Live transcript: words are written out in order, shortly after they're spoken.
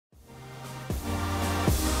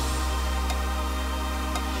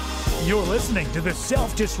You're listening to the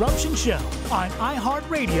Self-Disruption Show on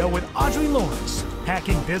iHeartRadio with Audrey Lawrence.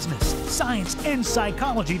 Hacking business, science, and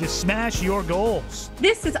psychology to smash your goals.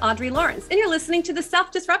 This is Audrey Lawrence, and you're listening to the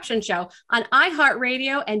Self-Disruption Show on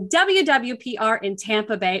iHeartRadio and WWPR in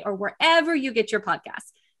Tampa Bay, or wherever you get your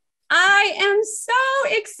podcasts. I am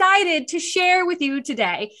so excited to share with you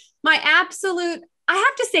today my absolute, I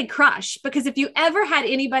have to say, crush, because if you ever had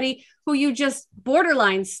anybody who you just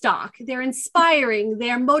borderline stalk, they're inspiring,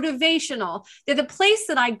 they're motivational, they're the place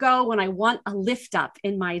that I go when I want a lift up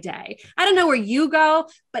in my day. I don't know where you go,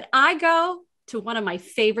 but I go to one of my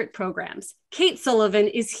favorite programs. Kate Sullivan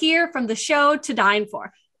is here from the show To Dine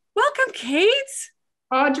For. Welcome, Kate.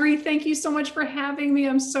 Audrey, thank you so much for having me.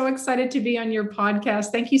 I'm so excited to be on your podcast.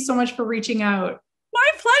 Thank you so much for reaching out. My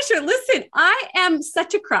pleasure. Listen, I am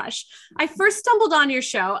such a crush. I first stumbled on your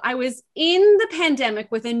show. I was in the pandemic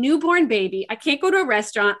with a newborn baby. I can't go to a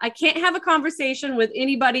restaurant. I can't have a conversation with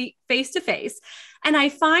anybody face to face. And I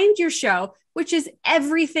find your show, which is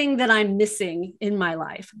everything that I'm missing in my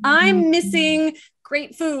life. I'm missing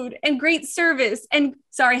great food and great service. And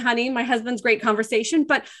sorry, honey, my husband's great conversation,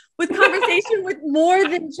 but with conversation with more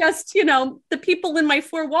than just, the people in my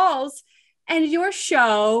four walls. And your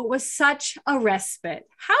show was such a respite.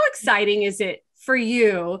 How exciting is it for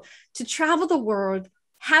you to travel the world,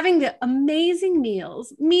 having the amazing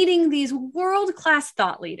meals, meeting these world-class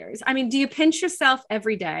thought leaders? I mean, do you pinch yourself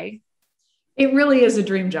every day? It really is a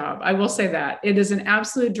dream job. I will say that. It is an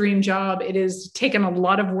absolute dream job. It has taken a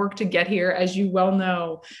lot of work to get here. As you well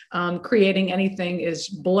know, creating anything is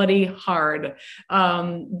bloody hard.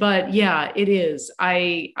 But yeah, it is.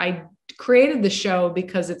 I created the show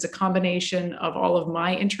because it's a combination of all of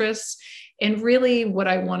my interests and really what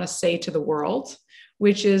I want to say to the world,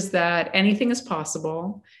 which is that anything is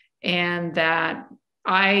possible and that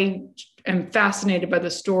I am fascinated by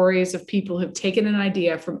the stories of people who've taken an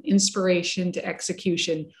idea from inspiration to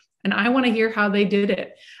execution. And I want to hear how they did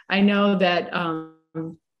it. I know that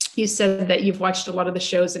you said that you've watched a lot of the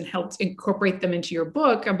shows and helped incorporate them into your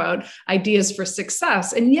book about ideas for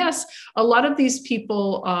success. And yes, a lot of these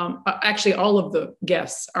people, actually all of the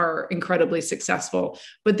guests are incredibly successful,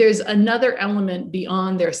 but there's another element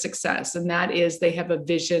beyond their success. And that is they have a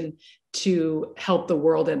vision to help the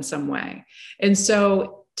world in some way. And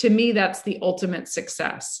so to me, that's the ultimate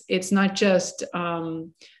success. It's not just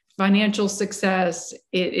financial success.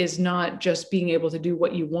 It is not just being able to do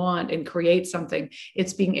what you want and create something.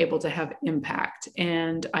 It's being able to have impact.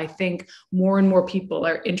 And I think more and more people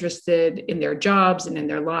are interested in their jobs and in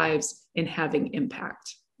their lives in having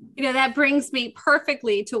impact. That brings me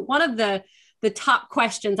perfectly to one of the top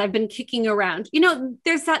questions I've been kicking around.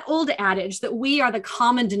 There's that old adage that we are the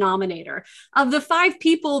common denominator of the 5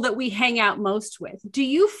 people that we hang out most with. Do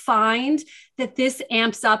you find that this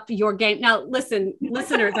amps up your game? Now, listen,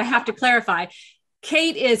 listeners, I have to clarify.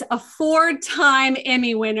 Kate is a 4-time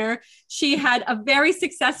Emmy winner. She had a very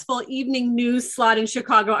successful evening news slot in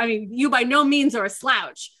Chicago. I mean, you by no means are a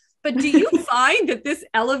slouch, but do you find that this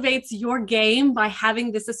elevates your game by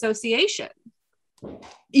having this association?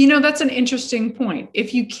 That's an interesting point.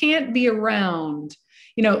 If you can't be around,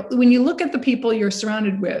 when you look at the people you're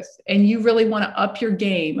surrounded with and you really want to up your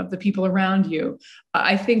game of the people around you,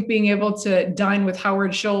 I think being able to dine with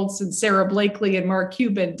Howard Schultz and Sarah Blakely and Mark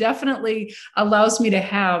Cuban definitely allows me to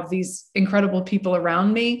have these incredible people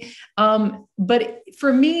around me. But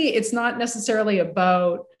for me, it's not necessarily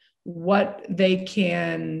about what they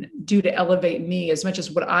can do to elevate me as much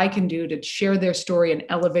as what I can do to share their story and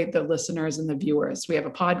elevate the listeners and the viewers. We have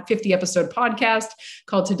a 50 episode podcast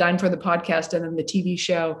called To Dine For the Podcast, and then the TV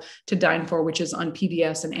show To Dine For, which is on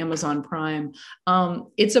PBS and Amazon Prime.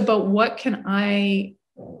 It's about what can I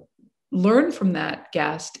learn from that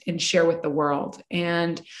guest and share with the world.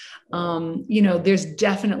 And, there's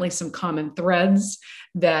definitely some common threads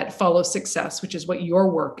that follow success, which is what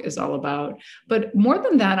your work is all about. But more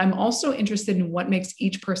than that, I'm also interested in what makes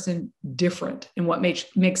each person different and what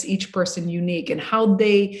makes each person unique and how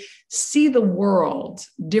they see the world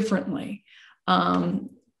differently.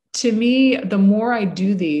 To me, the more I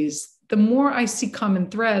do these, the more I see common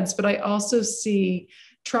threads, but I also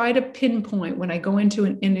try to pinpoint when I go into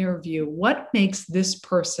an interview, what makes this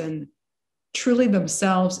person truly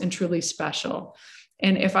themselves and truly special.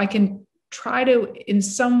 And if I can try to, in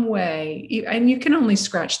some way, and you can only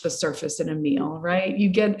scratch the surface in a meal, right? You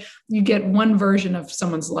get one version of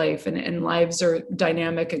someone's life, and lives are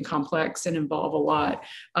dynamic and complex and involve a lot.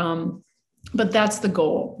 But that's the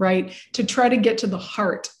goal, right? To try to get to the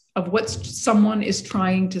heart of what someone is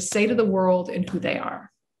trying to say to the world and who they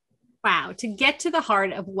are. Wow. To get to the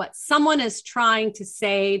heart of what someone is trying to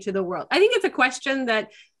say to the world. I think it's a question that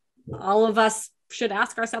all of us should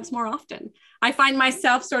ask ourselves more often. I find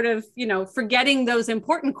myself sort of, forgetting those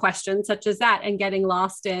important questions such as that and getting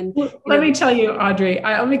lost in. Let me tell you, Audrey,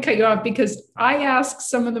 let me cut you off because I ask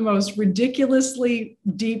some of the most ridiculously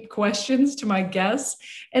deep questions to my guests.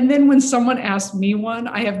 And then when someone asks me one,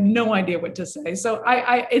 I have no idea what to say. So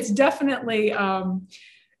it's definitely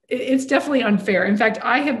unfair. In fact,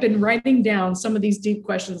 I have been writing down some of these deep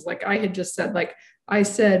questions. Like I had just said, I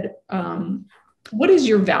said, what is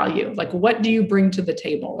your value? Like, what do you bring to the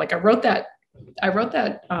table? Like I wrote that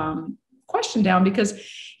question down because,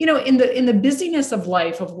 in the busyness of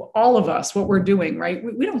life of all of us, what we're doing, right?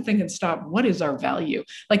 We don't think and stop. What is our value?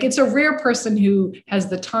 Like it's a rare person who has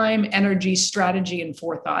the time, energy, strategy, and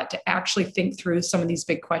forethought to actually think through some of these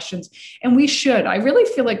big questions. And we should. I really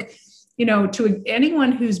feel like, to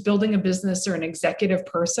anyone who's building a business or an executive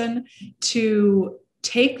person, to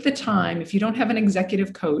take the time, if you don't have an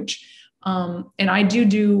executive coach, and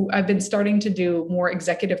I've been starting to do more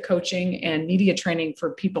executive coaching and media training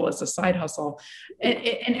for people as a side hustle,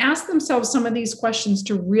 and ask themselves some of these questions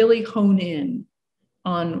to really hone in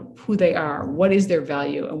on who they are, what is their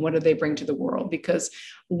value, and what do they bring to the world? Because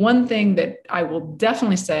one thing that I will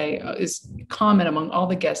definitely say is common among all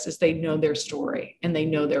the guests is they know their story and they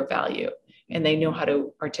know their value and they know how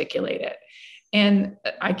to articulate it. And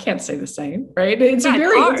I can't say the same, right? It's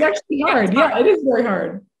actually hard. Yeah, it is very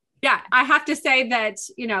hard. Yeah, I have to say that,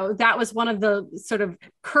 that was one of the sort of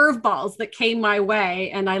curveballs that came my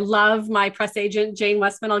way. And I love my press agent, Jane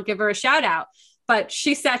Westman. I'll give her a shout out. But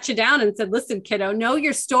she sat you down and said, listen, kiddo, know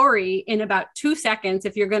your story in about 2 seconds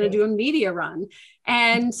if you're going to do a media run.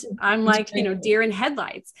 And I'm like, deer in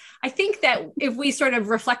headlights. I think that if we sort of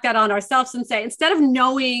reflect that on ourselves and say, instead of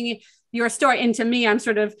knowing your story, and to me, I'm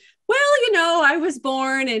sort of, I was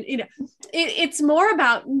born and, it's more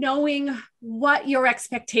about knowing what your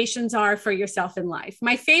expectations are for yourself in life.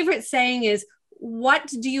 My favorite saying is, what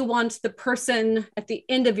do you want the person at the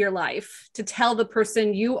end of your life to tell the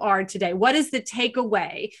person you are today? What is the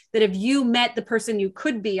takeaway that if you met the person you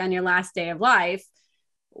could be on your last day of life,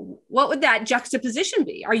 what would that juxtaposition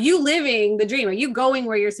be? Are you living the dream? Are you going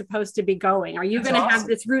where you're supposed to be going? Are you going to have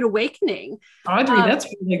this rude awakening? Audrey, that's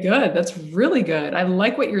really good. That's really good. I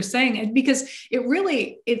like what you're saying because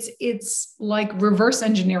it's like reverse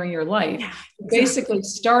engineering your life. Yeah, exactly. Basically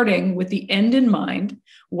starting with the end in mind.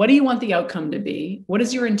 What do you want the outcome to be? What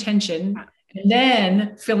is your intention? And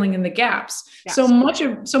then filling in the gaps. Yes.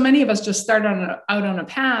 So many of us just start out on a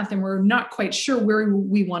path and we're not quite sure where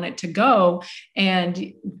we want it to go.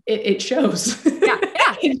 And it shows. Yeah.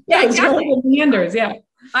 Exactly. Meanders. Yeah.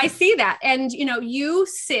 I see that. And, you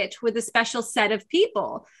sit with a special set of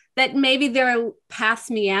people that maybe their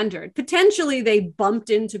paths meandered. Potentially they bumped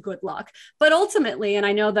into good luck, but ultimately, and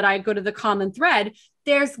I know that I go to the common thread,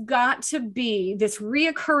 there's got to be this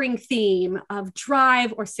reoccurring theme of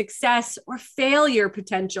drive or success or failure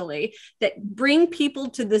potentially that bring people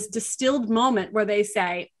to this distilled moment where they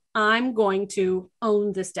say, I'm going to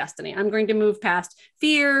own this destiny. I'm going to move past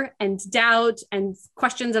fear and doubt and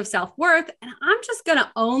questions of self-worth. And I'm just going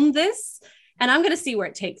to own this. And I'm going to see where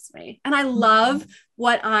it takes me. And I love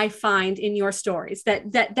what I find in your stories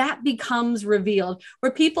that becomes revealed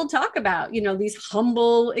where people talk about, these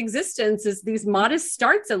humble existences, these modest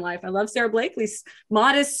starts in life. I love Sarah Blakely's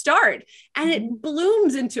modest start and it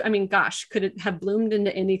blooms into, could it have bloomed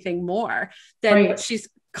into anything more than what she's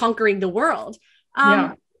conquering the world?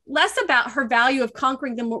 Less about her value of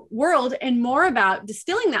conquering the world and more about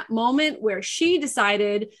distilling that moment where she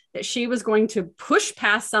decided that she was going to push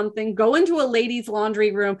past something, go into a ladies'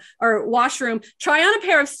 laundry room or washroom, try on a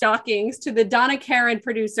pair of stockings to the Donna Karan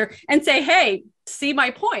producer and say, hey, see my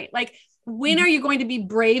point. Like, when are you going to be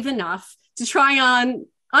brave enough to try on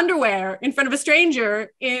underwear in front of a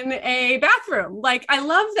stranger in a bathroom? Like, I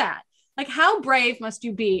love that. Like, how brave must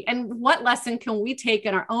you be? And what lesson can we take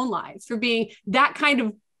in our own lives for being that kind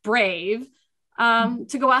of brave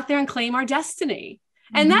to go out there and claim our destiny?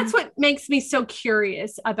 And that's what makes me so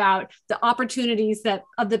curious about the opportunities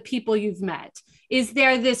of the people you've met. Is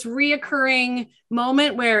there this reoccurring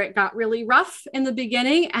moment where it got really rough in the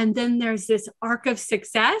beginning and then there's this arc of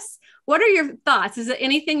success? What are your thoughts? Is there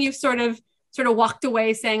anything you've sort of walked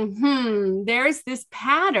away saying, there's this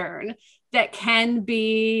pattern that can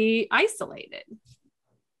be isolated?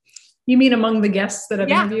 You mean among the guests that I've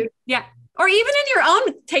interviewed? Yeah. Or even in your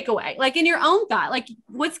own takeaway, like in your own thought, like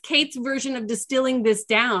what's Kate's version of distilling this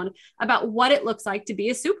down about what it looks like to be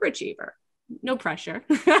a super achiever? No pressure.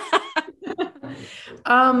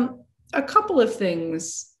 A couple of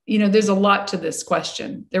things, there's a lot to this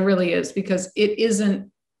question. There really is, because it isn't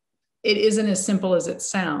as simple as it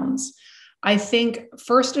sounds. I think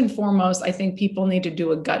first and foremost, I think people need to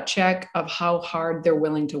do a gut check of how hard they're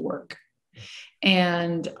willing to work.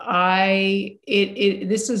 And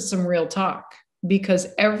this is some real talk, because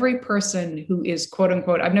every person who is quote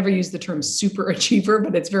unquote, I've never used the term super achiever,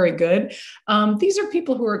 but it's very good. These are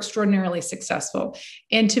people who are extraordinarily successful.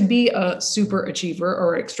 And to be a super achiever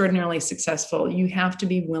or extraordinarily successful, you have to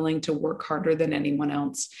be willing to work harder than anyone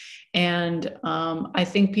else. And I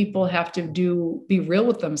think people have to be real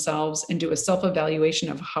with themselves and do a self-evaluation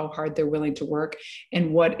of how hard they're willing to work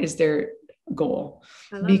and what is their goal.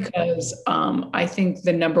 Because I think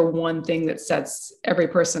the number one thing that sets every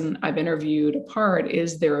person I've interviewed apart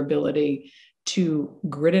is their ability to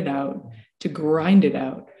grit it out, to grind it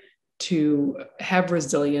out, to have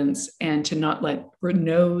resilience, and to not let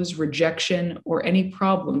no's, rejection, or any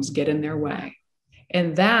problems get in their way.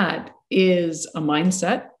 And that is a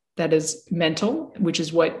mindset that is mental, which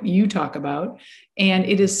is what you talk about. And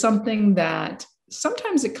it is something that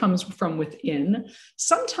sometimes it comes from within.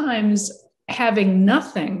 Sometimes having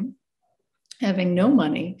nothing, having no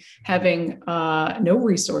money, having no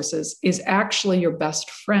resources is actually your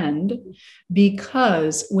best friend,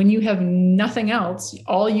 because when you have nothing else,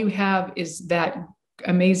 all you have is that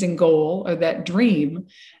amazing goal or that dream.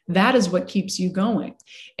 That is what keeps you going.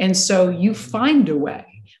 And so you find a way.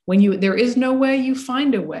 When there is no way, you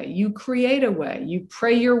find a way, you create a way, you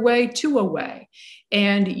pray your way to a way,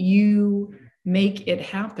 and you make it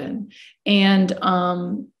happen. And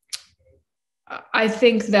I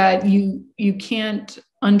think that you can't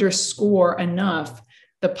underscore enough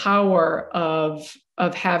the power of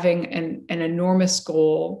having an enormous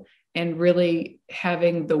goal and really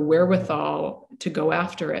having the wherewithal to go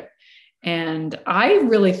after it. And I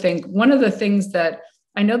really think one of the things that,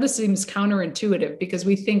 I know this seems counterintuitive, because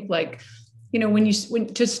we think like, when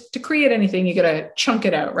to create anything, you got to chunk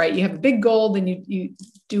it out, right? You have a big goal, then you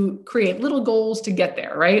do create little goals to get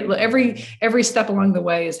there, right? Every step along the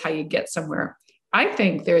way is how you get somewhere. I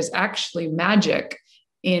think there's actually magic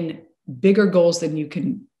in bigger goals than you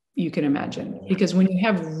can imagine, because when you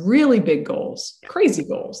have really big goals, crazy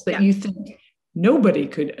goals that you think nobody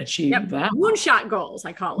could achieve, that moonshot goals,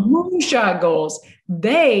 I call them moonshot goals,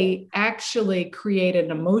 they actually create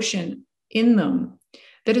an emotion in them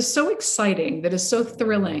that is so exciting, that is so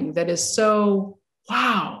thrilling, that is so,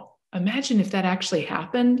 wow, imagine if that actually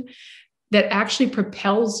happened, that actually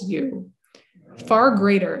propels you far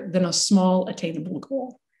greater than a small attainable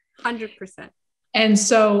goal. 100%. And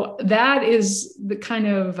so that is the kind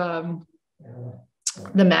of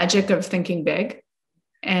the magic of thinking big.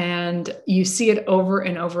 And you see it over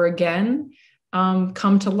and over again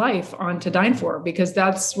come to life on To Dine For, because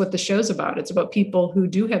that's what the show's about. It's about people who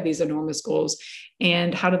do have these enormous goals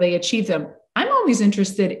and how do they achieve them. I'm always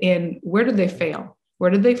interested in, where did they fail?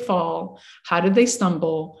 Where did they fall? How did they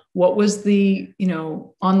stumble? What was the,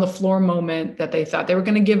 on the floor moment that they thought they were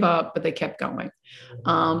going to give up, but they kept going?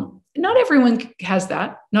 Not everyone has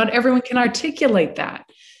that. Not everyone can articulate that.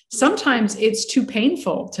 Sometimes it's too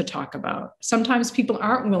painful to talk about. Sometimes people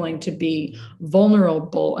aren't willing to be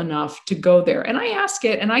vulnerable enough to go there. And I ask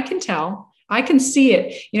it, and I can tell, I can see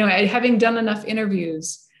it. Having done enough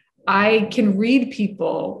interviews, I can read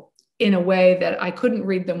people in a way that I couldn't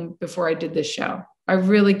read them before I did this show. I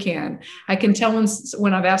really can. I can tell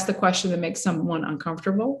when I've asked the question that makes someone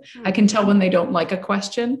uncomfortable. I can tell when they don't like a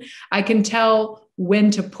question. I can tell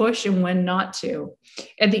when to push and when not to.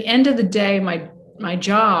 At the end of the day, my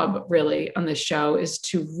job really on this show is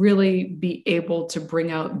to really be able to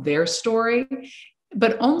bring out their story,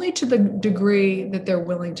 but only to the degree that they're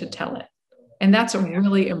willing to tell it. And that's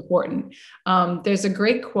really important. There's a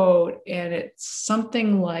great quote, and it's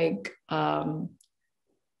something like,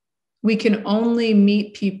 we can only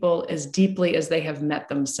meet people as deeply as they have met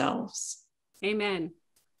themselves. Amen.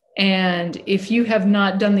 And if you have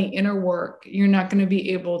not done the inner work, you're not going to be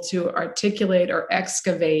able to articulate or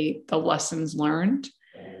excavate the lessons learned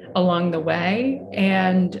along the way.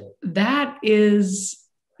 And that is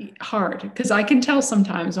hard, because I can tell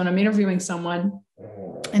sometimes when I'm interviewing someone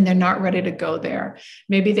and they're not ready to go there.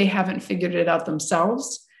 Maybe they haven't figured it out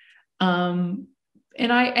themselves.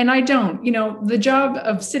 And I don't, the job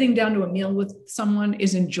of sitting down to a meal with someone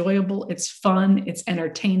is enjoyable. It's fun. It's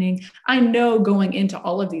entertaining. I know going into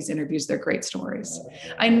all of these interviews, they're great stories.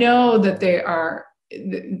 I know that they are,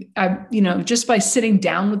 just by sitting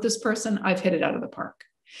down with this person, I've hit it out of the park.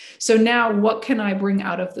 So now what can I bring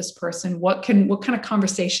out of this person? What kind of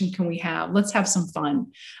conversation can we have? Let's have some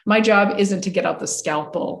fun. My job isn't to get out the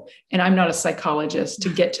scalpel, and I'm not a psychologist to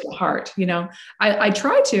get to the heart. I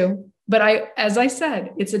try to, but as I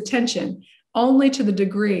said, it's attention only to the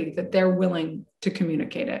degree that they're willing to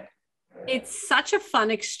communicate it. It's such a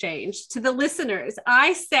fun exchange. To the listeners,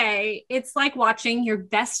 I say it's like watching your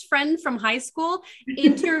best friend from high school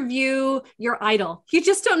interview your idol. You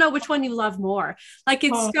just don't know which one you love more. Like,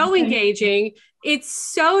 it's so engaging. It's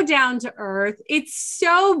so down to earth. It's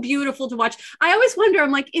so beautiful to watch. I always wonder,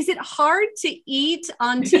 I'm like, is it hard to eat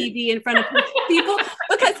on TV in front of people?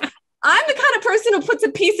 Because I'm the kind of person who puts a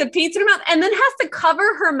piece of pizza in her mouth and then has to cover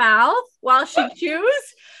her mouth while she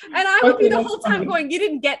chews. And I would be the whole time going, you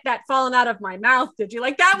didn't get that falling out of my mouth, did you?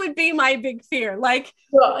 Like, that would be my big fear. Like,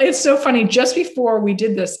 well, it's so funny. Just before we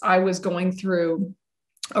did this, I was going through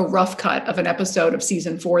a rough cut of an episode of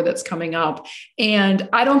season 4 that's coming up. And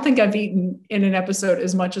I don't think I've eaten in an episode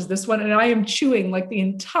as much as this one. And I am chewing like the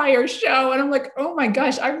entire show. And I'm like, oh my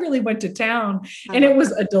gosh, I really went to town. And it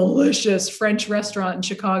was a delicious French restaurant in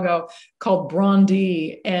Chicago called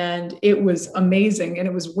Brandy. And it was amazing. And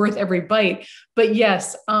it was worth every bite. But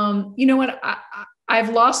yes, you know what?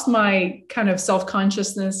 I've lost my kind of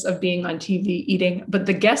self-consciousness of being on TV eating, but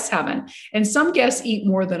the guests haven't. And some guests eat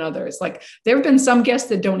more than others. Like, there have been some guests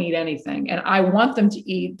that don't eat anything, and I want them to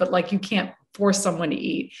eat, but like, you can't force someone to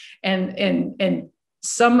eat. And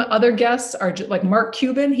some other guests are just, like Mark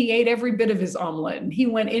Cuban, he ate every bit of his omelet, and he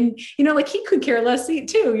went in, you know, like, he could care less eat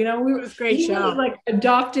too. You know, it was a great show. Really, like,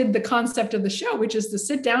 adopted the concept of the show, which is to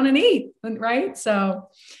sit down and eat, right? So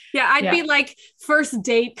yeah, I'd be like first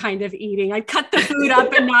date kind of eating. I'd cut the food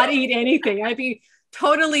up and not eat anything. I'd be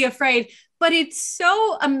totally afraid. But it's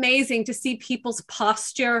so amazing to see people's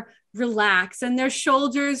posture relax and their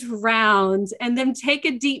shoulders round, and them take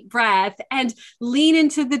a deep breath and lean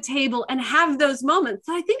into the table and have those moments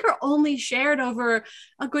that I think are only shared over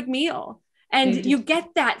a good meal. And you get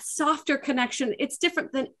that softer connection. It's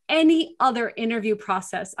different than any other interview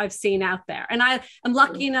process I've seen out there. And I am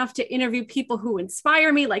lucky enough to interview people who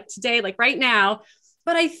inspire me, like today, like right now.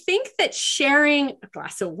 But I think that sharing a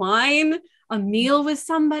glass of wine, a meal with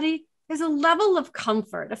somebody, there's a level of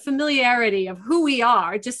comfort, a familiarity of who we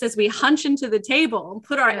are, just as we hunch into the table and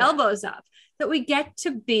put our elbows up, that we get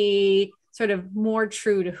to be sort of more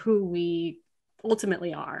true to who we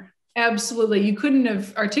ultimately are. Absolutely. You couldn't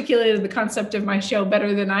have articulated the concept of my show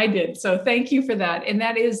better than I did. So thank you for that. And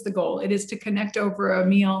that is the goal. It is to connect over a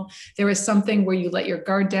meal. There is something where you let your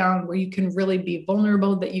guard down, where you can really be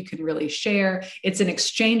vulnerable, that you can really share. It's an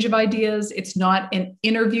exchange of ideas. It's not an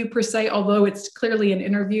interview per se, although it's clearly an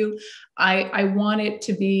interview. I want it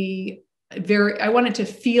to be I want it to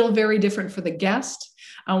feel very different for the guest.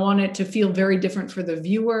 I want it to feel very different for the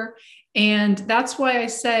viewer. And that's why I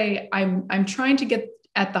say I'm trying to get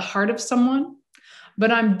at the heart of someone,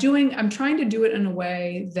 but I'm trying to do it in a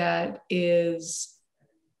way that is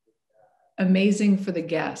amazing for the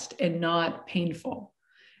guest and not painful.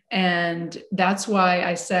 And that's why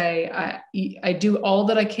I say I do all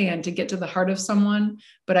that I can to get to the heart of someone,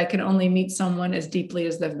 but I can only meet someone as deeply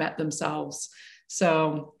as they've met themselves.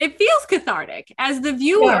 So it feels cathartic as the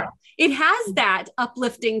viewer. Yeah. It has that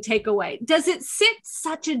uplifting takeaway. Does it sit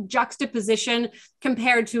such a juxtaposition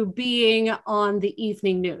compared to being on the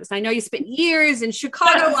evening news? I know you spent years in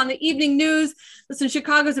Chicago on the evening news. Listen,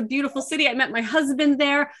 Chicago's a beautiful city. I met my husband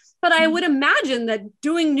there, but I would imagine that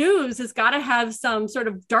doing news has got to have some sort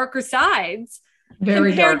of darker sides.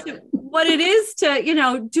 Very dark. To what it is to, you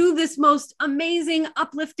know, do this most amazing,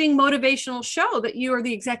 uplifting, motivational show that you are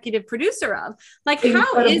the executive produder of. Like,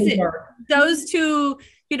 how is it those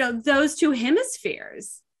two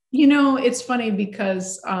hemispheres? You know, it's funny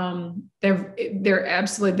because they're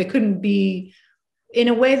absolutely, they couldn't be, in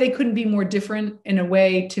a way, they couldn't be more different. In a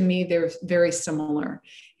way, to me, they're very similar.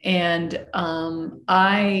 And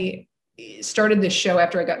I started this show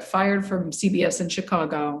after I got fired from CBS in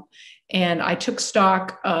Chicago. And I took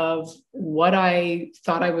stock of what I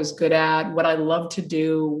thought I was good at, what I loved to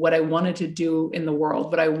do, what I wanted to do in the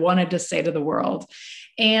world, what I wanted to say to the world.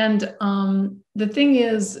 And the thing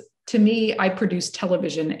is, to me, I produced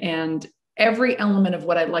television, and every element of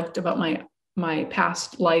what I liked about my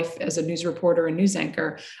past life as a news reporter and news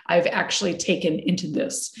anchor, I've actually taken into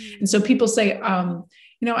this. And so people say,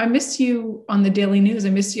 you know, I miss you on the daily news.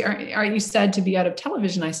 I miss you. Aren't you sad to be out of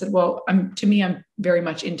television? I said, well, I'm very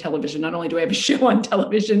much in television. Not only do I have a show on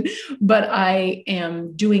television, but I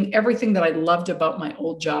am doing everything that I loved about my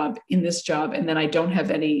old job in this job. And then I don't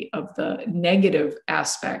have any of the negative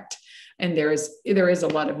aspect. And there is a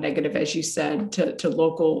lot of negative, as you said, to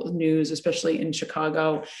local news, especially in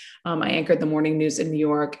Chicago. I anchored the morning news in New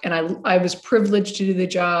York, and I was privileged to do the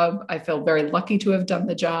job. I felt very lucky to have done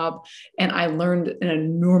the job, and I learned an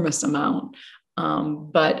enormous amount.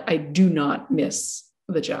 But I do not miss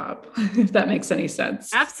the job, if that makes any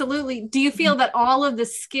sense. Absolutely. Do you feel that all of the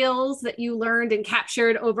skills that you learned and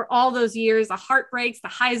captured over all those years, the heartbreaks, the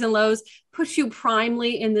highs and lows, push you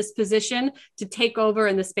primely in this position to take over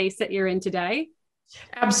in the space that you're in today?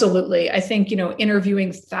 Absolutely. I think,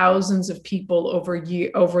 interviewing thousands of people over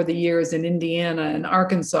the years in Indiana and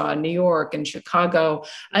Arkansas, New York and Chicago,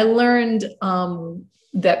 I learned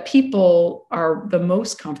that people are the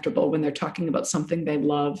most comfortable when they're talking about something they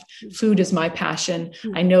love. Food is my passion.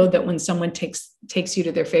 I know that when someone takes you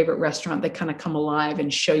to their favorite restaurant, they kind of come alive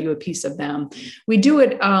and show you a piece of them. We do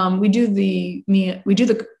it. We do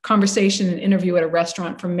the conversation and interview at a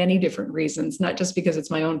restaurant for many different reasons, not just because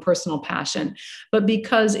it's my own personal passion, but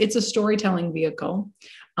because it's a storytelling vehicle.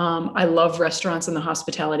 I love restaurants and the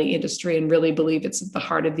hospitality industry and really believe it's at the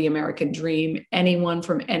heart of the American dream. Anyone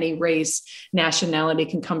from any race, nationality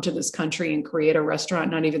can come to this country and create a restaurant,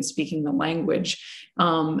 not even speaking the language,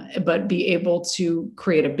 but be able to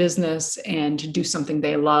create a business and to do something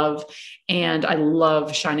they love. And I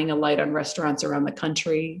love shining a light on restaurants around the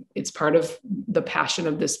country. It's part of the passion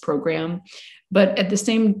of this program. But at the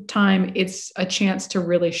same time, it's a chance to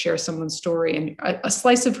really share someone's story and a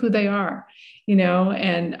slice of who they are.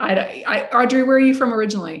 And Audrey, where are you from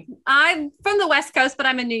originally? I'm from the West Coast, but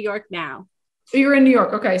I'm in New York now. You're in New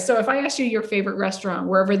York. Okay. So if I asked you your favorite restaurant,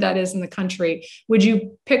 wherever that is in the country, would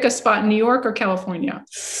you pick a spot in New York or California?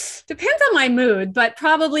 Depends on my mood, but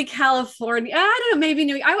probably California. I don't know, maybe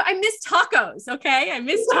New York. I miss tacos. Okay. I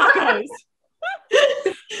miss tacos.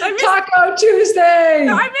 Taco Tuesday.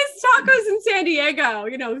 No, I miss tacos in San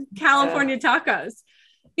Diego, California tacos.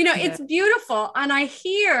 It's beautiful. And I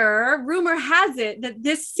hear, rumor has it that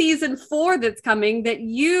this season 4 that's coming, that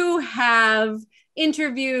you have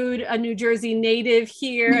interviewed a New Jersey native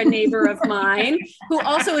here, a neighbor of mine, who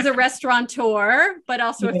also is a restaurateur, but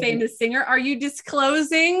also a famous singer. Are you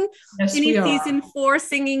disclosing any season 4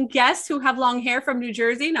 singing guests who have long hair from New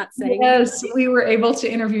Jersey? Not saying. Yes, we were able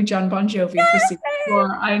to interview John Bon Jovi for season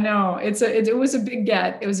 4. I know it was a big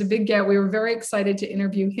get. It was a big get. We were very excited to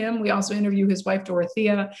interview him. We also interviewed his wife,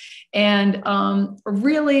 Dorothea, and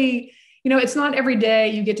really, it's not every day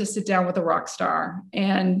you get to sit down with a rock star,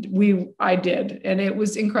 and I did, and it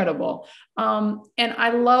was incredible. And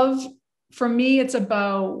I love, for me, it's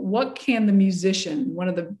about what can the musician, one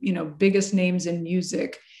of the, biggest names in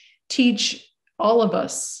music, teach all of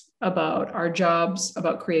us about our jobs,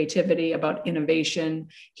 about creativity, about innovation.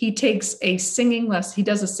 He takes a singing lesson. He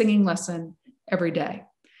does a singing lesson every day.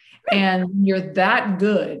 And you're that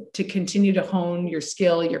good to continue to hone your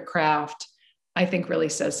skill, your craft, I think really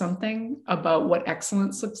says something about what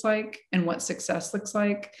excellence looks like and what success looks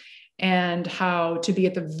like, and how to be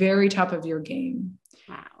at the very top of your game.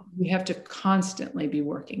 Wow. You have to constantly be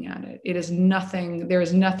working at it. There is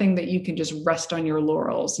nothing that you can just rest on your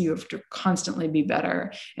laurels. You have to constantly be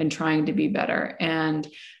better and trying to be better. And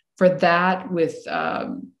for that,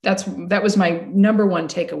 that was my number one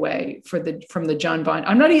takeaway from the John Bon.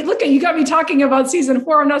 I'm not even looking. You got me talking about season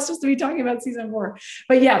 4. I'm not supposed to be talking about season 4,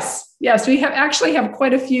 but yes, we have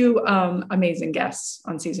quite a few amazing guests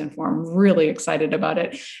on season 4. I'm really excited about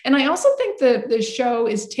it, and I also think that the show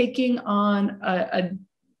is taking on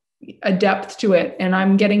a depth to it, and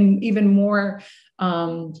I'm getting even more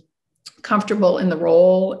comfortable in the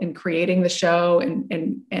role in creating the show and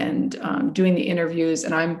doing the interviews.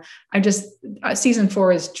 And season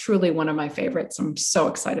 4 is truly one of my favorites. I'm so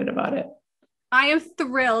excited about it. I am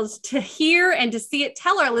thrilled to hear and to see it.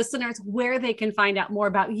 Tell our listeners where they can find out more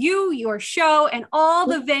about you, your show, and all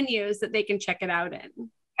the venues that they can check it out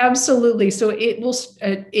in. Absolutely. So it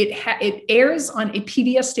airs on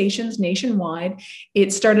PBS stations nationwide.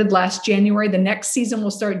 It started last January. The next season will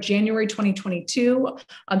start January 2022.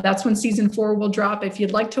 That's when season 4 will drop. If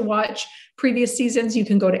you'd like to watch previous seasons, you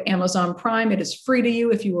can go to Amazon Prime. It is free to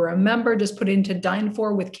you. If you were a member, just put in To Dine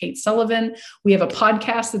For with Kate Sullivan. We have a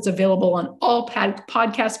podcast that's available on all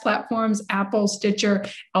podcast platforms, Apple, Stitcher,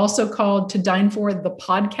 also called To Dine For the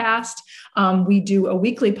Podcast. We do a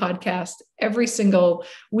weekly podcast every single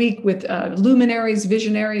week with luminaries,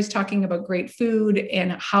 visionaries talking about great food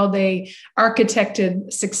and how they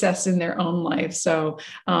architected success in their own life. So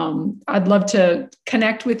I'd love to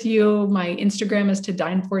connect with you. My Instagram is To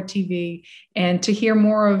Dine For TV, and to hear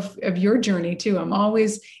more of your journey too. I'm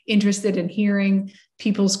always interested in hearing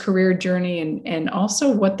people's career journey and also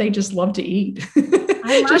what they just love to eat.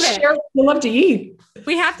 I love it. Share what they love to eat.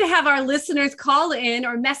 We have to have our listeners call in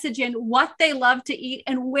or message in what they love to eat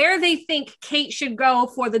and where they think Kate should go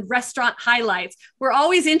for the restaurant highlights. We're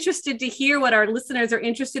always interested to hear what our listeners are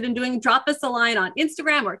interested in doing. Drop us a line on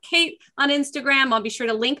Instagram or Kate on Instagram. I'll be sure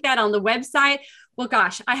to link that on the website. Well,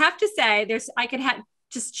 gosh, I have to say I could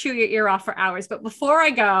just chew your ear off for hours. But before I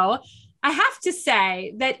go, I have to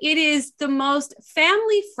say that it is the most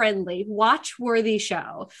family-friendly, watch-worthy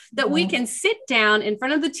show that we can sit down in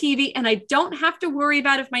front of the TV, and I don't have to worry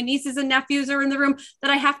about if my nieces and nephews are in the room,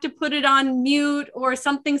 that I have to put it on mute or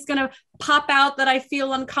something's going to pop out that I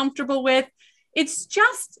feel uncomfortable with. It's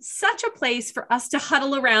just such a place for us to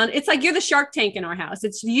huddle around. It's like you're the Shark Tank in our house.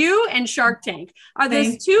 It's you and Shark Tank are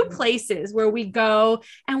those two places where we go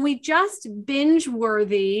and we just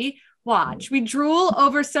binge-worthy watch. We drool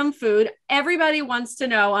over some food. Everybody wants to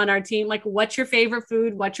know on our team, like, what's your favorite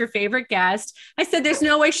food? What's your favorite guest? I said, there's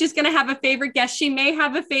no way she's going to have a favorite guest. She may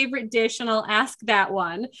have a favorite dish, and I'll ask that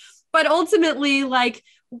one. But ultimately, like,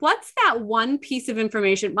 what's that one piece of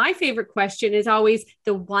information? My favorite question is always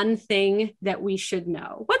the one thing that we should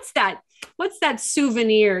know. What's that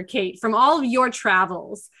souvenir, Kate, from all of your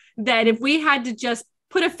travels that if we had to just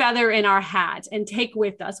put a feather in our hat and take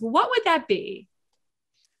with us, what would that be?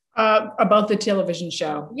 About the television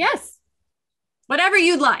show. Yes. Whatever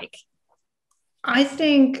you'd like. I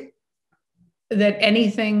think that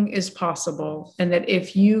anything is possible, and that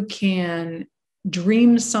if you can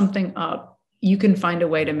dream something up, you can find a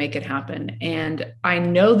way to make it happen. And I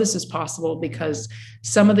know this is possible because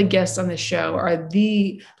some of the guests on the show are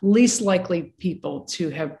the least likely people to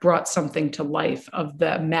have brought something to life of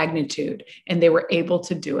the magnitude, and they were able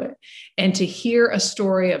to do it. And to hear a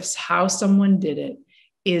story of how someone did it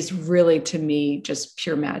is really, to me, just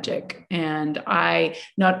pure magic. And I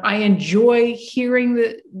enjoy hearing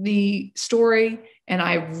the story, and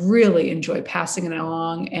I really enjoy passing it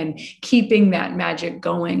along and keeping that magic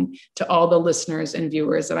going to all the listeners and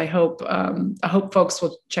viewers. And I hope folks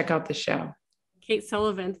will check out the show. Kate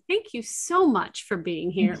Sullivan, thank you so much for being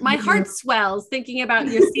here. My heart swells thinking about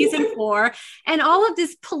your season 4 and all of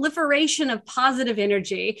this proliferation of positive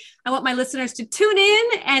energy. I want my listeners to tune in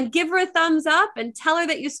and give her a thumbs up and tell her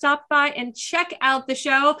that you stopped by and check out the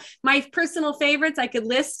show. My personal favorites, I could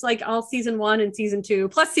list like all season 1 and season 2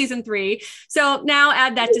 plus season 3. So now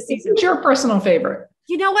add that to season 4. What's your personal favorite?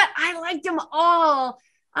 You know what? I liked them all.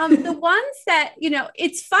 The ones that,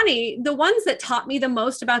 it's funny, the ones that taught me the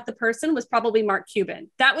most about the person was probably Mark Cuban.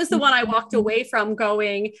 That was the one I walked away from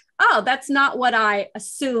going, oh, that's not what I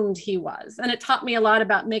assumed he was. And it taught me a lot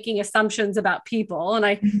about making assumptions about people. And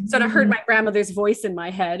I sort of heard my grandmother's voice in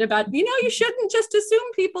my head about, you shouldn't just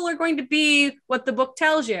assume people are going to be what the book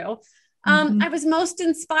tells you. I was most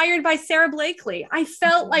inspired by Sarah Blakely. I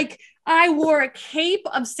felt like I wore a cape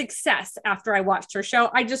of success after I watched her show.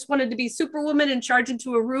 I just wanted to be Superwoman and charge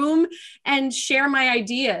into a room and share my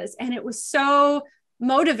ideas. And it was so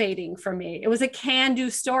motivating for me. It was a can-do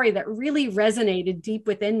story that really resonated deep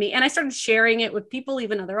within me. And I started sharing it with people,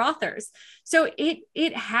 even other authors. So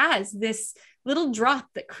it has this little drop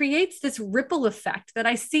that creates this ripple effect that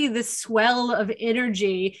I see, this swell of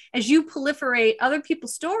energy as you proliferate other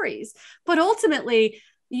people's stories. But ultimately,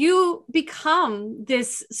 you become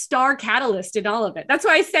this star catalyst in all of it. That's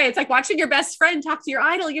why I say it's like watching your best friend talk to your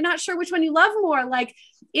idol. You're not sure which one you love more. Like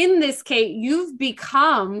in this, Kate, you've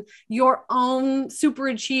become your own super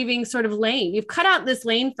achieving sort of lane. You've cut out this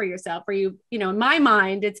lane for yourself where in my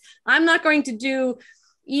mind, I'm not going to do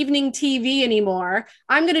evening TV anymore.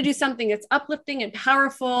 I'm going to do something that's uplifting and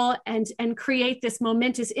powerful and create this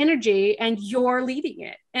momentous energy, and you're leading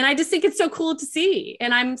it. And I just think it's so cool to see.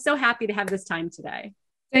 And I'm so happy to have this time today.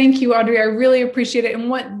 Thank you, Audrey. I really appreciate it. And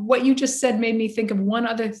what you just said made me think of one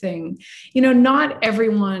other thing. Not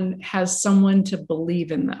everyone has someone to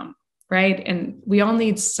believe in them, right? And we all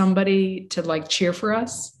need somebody to cheer for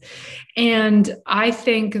us. And I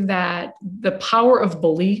think that the power of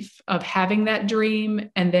belief, of having that dream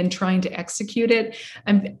and then trying to execute it.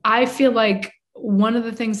 And I feel like one of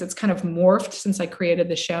the things that's kind of morphed since I created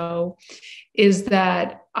the show is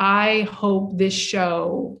that I hope this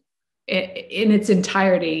show in its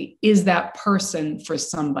entirety is that person for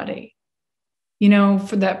somebody,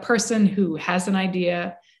 for that person who has an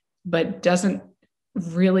idea, but doesn't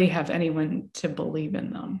really have anyone to believe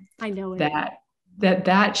in them. I know that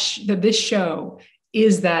this show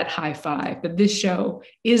is that high five, that this show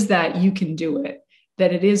is that you can do it,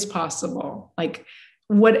 that it is possible. Like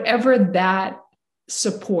whatever that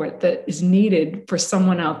support that is needed for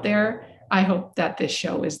someone out there, I hope that this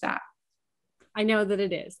show is that. I know that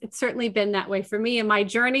it is. It's certainly been that way for me in my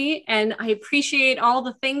journey. And I appreciate all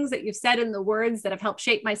the things that you've said in the words that have helped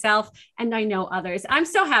shape myself. And I know others. I'm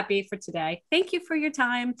so happy for today. Thank you for your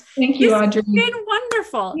time. Thank you, Audrey. It's been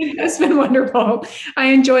wonderful. It's been wonderful. I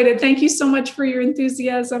enjoyed it. Thank you so much for your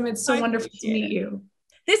enthusiasm. It's so wonderful to meet you.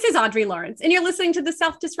 This is Audrey Lawrence, and you're listening to The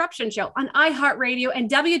Self-Disruption Show on iHeartRadio and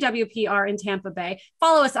WWPR in Tampa Bay.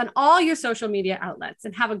 Follow us on all your social media outlets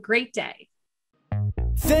and have a great day.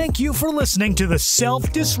 Thank you for listening to the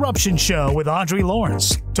Self-Disruption Show with Audrey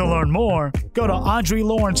Lawrence. To learn more, go to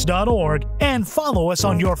audreylawrence.org and follow us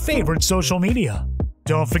on your favorite social media.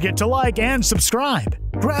 Don't forget to like and subscribe.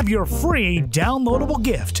 Grab your free downloadable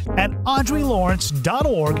gift at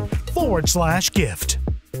audreylawrence.org/gift.